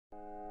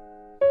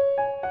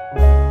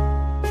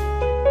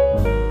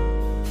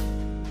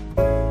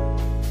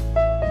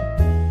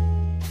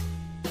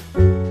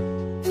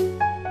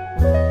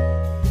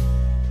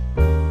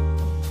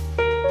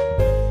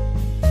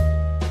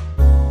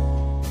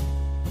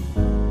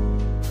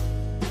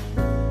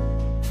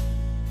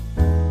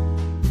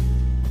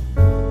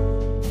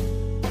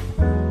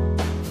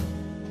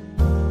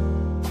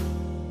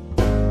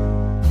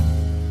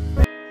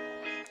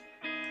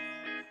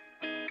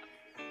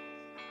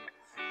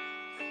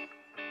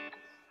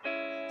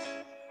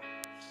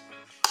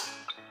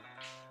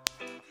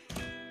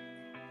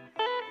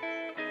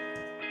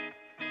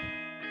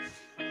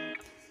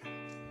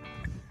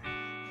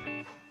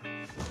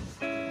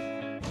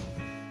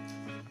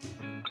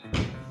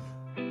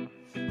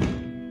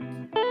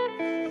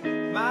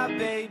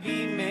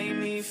baby made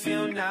me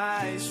feel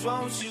nice.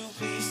 Won't you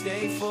please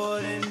stay for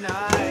the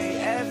night?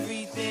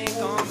 Everything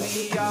gon'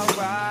 be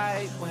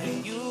alright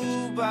when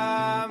you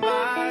by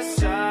my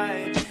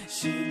side.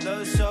 She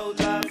looks so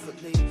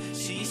lovely.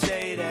 She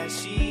say that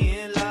she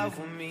in love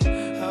with me.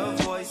 Her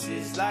voice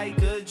is like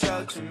a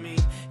drug to me,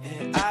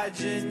 and I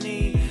just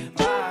need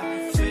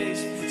my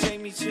fix.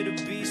 Take me to the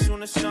beach when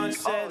the sun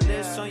set.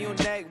 Lips on your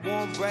neck,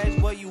 warm breath.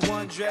 What you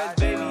want, dress,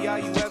 baby? All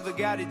you ever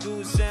gotta do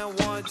is send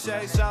one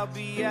text. I'll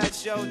be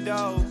at your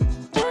door.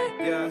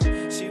 Yeah,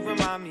 she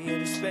remind me of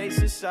the space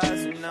and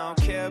size, and I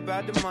don't care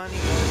about the money. You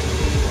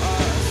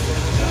are.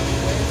 Said I love the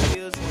way it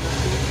feels when I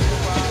leave you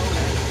out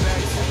in the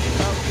backseat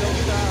of your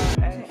car.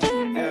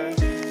 Yeah,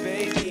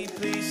 baby,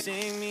 please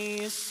sing me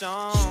a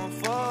song.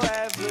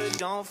 Forever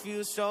don't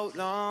feel so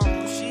long.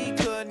 She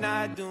could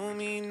not do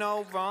me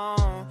no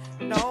wrong,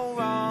 no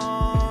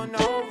wrong,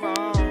 no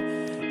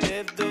wrong.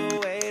 Lift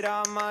the weight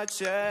on my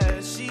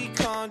chest. She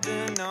come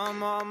to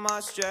numb all my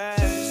stress.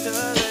 The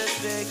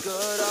lipstick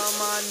good on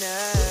my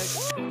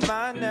neck,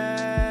 my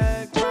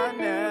neck, my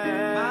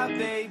neck. My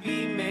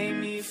baby made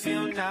me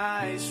feel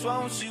nice.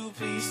 Won't you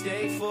please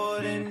stay for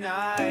the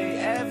night?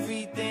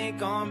 Everything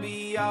gon'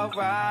 be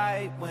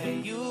alright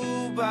when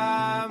you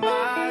by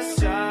my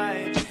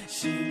side.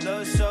 She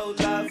looks so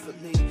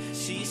lovely.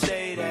 She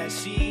say that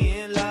she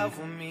in love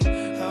with me.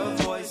 Her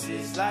voice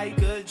is like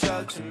a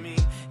drug to me,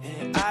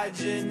 and I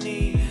just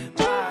need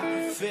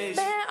my fix.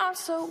 Man, I'm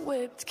so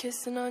whipped,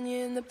 kissing on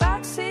you in the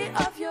backseat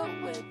of your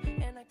whip,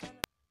 and I kinda...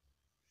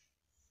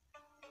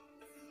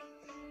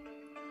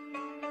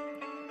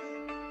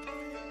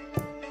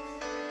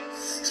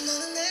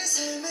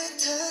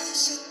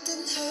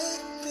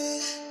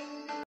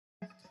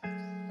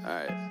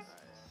 Alright,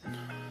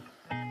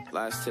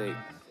 last take.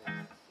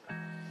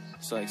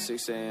 It's like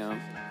 6 a.m.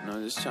 and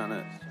I'm just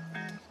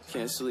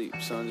can't sleep,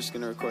 so I'm just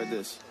gonna record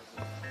this.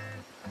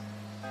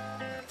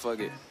 Fuck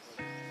it.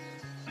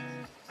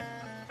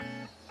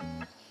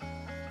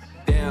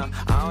 Damn,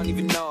 I don't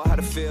even know how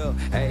to feel,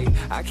 ayy.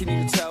 I can't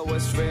even tell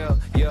what's real,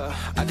 yeah.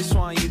 I just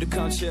want you to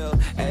come chill,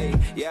 ayy.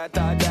 Yeah, I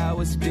thought that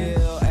was the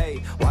deal,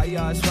 ayy. Why you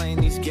always playing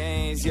these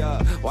games,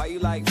 yeah? Why you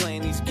like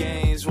playing these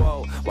games,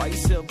 whoa? Why you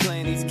still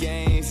playing these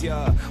games,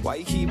 yeah? Why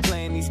you keep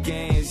playing these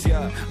games,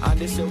 yeah? I'm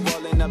just still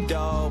rolling up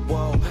dope,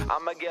 whoa.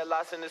 I'ma get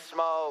lost in the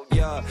smoke,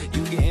 yeah.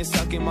 You getting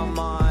stuck in my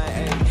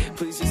mind, ayy.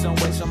 Please just don't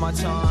waste all my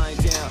time,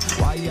 damn.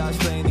 Why you always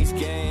playing these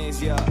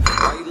games, yeah?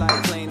 Why you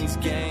like playing these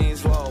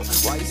games, whoa?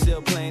 Why you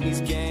still playing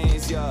these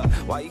games, yeah?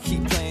 Why you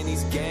keep playing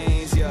these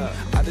games, yeah?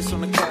 I just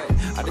wanna cut,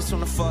 I just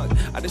wanna fuck,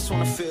 I just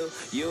wanna feel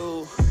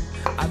you.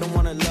 I don't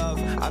wanna love,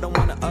 I don't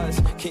wanna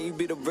us. Can you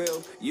be the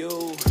real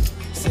you?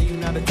 Say you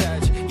not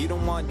attached, you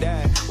don't want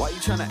that. Why you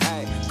tryna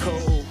act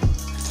cool?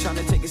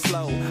 Tryna take it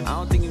slow, I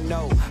don't think you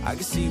know. I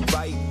can see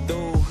right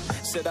through.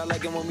 Said I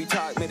like it when we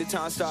talk, made the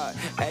time start.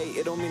 Ayy,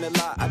 it don't mean a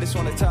lot, I just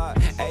wanna talk.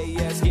 Ayy,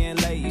 yeah, it's getting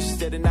late, you should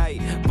stay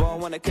tonight. Boy, I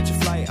wanna catch a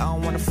flight, I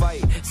don't wanna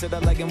fight. Said I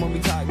like it when we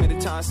talk, made the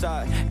time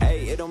start.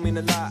 Ayy, it don't mean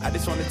a lot, I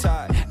just wanna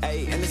talk.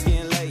 Ayy, and it's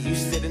getting late, you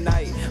should stay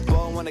tonight. Boy,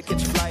 I wanna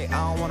catch a flight, I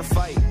don't wanna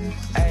fight.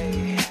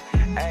 Ayy,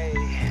 ayy,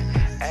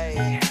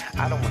 ayy,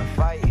 I don't wanna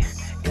fight.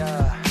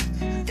 Yeah,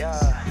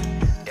 yeah,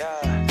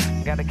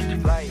 yeah, gotta catch a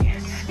flight.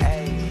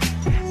 Ayy,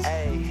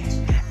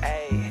 ayy,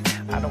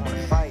 ayy, I don't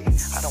wanna fight,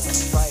 I don't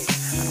wanna fight.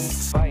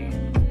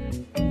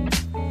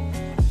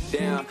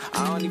 Damn,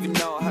 I don't even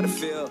know how to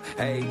feel,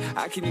 ayy.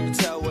 I can't even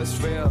tell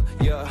what's real,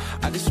 yeah.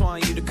 I just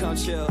want you to come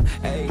chill,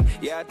 ayy.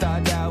 Yeah, I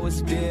thought that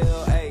was the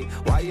deal, ayy.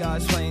 Why you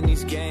always playing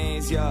these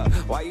games, yeah?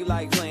 Why you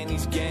like playing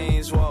these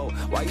games, whoa?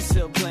 Why you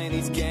still playing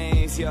these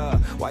games, yeah?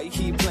 Why you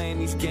keep playing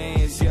these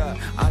games, yeah?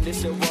 I'm just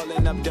still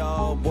rolling up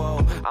dope,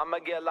 whoa. I'ma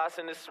get lost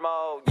in the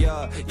smoke,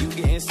 yeah. You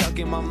getting stuck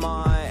in my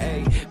mind,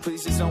 ayy.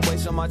 Please just don't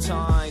waste all my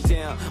time,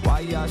 damn.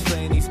 Why you always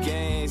playing these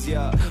games,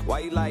 yeah? Why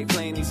you like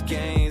playing these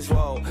games,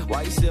 whoa?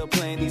 Why you still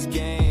playing these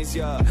games,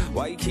 yeah?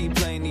 Why you keep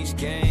playing these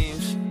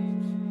games?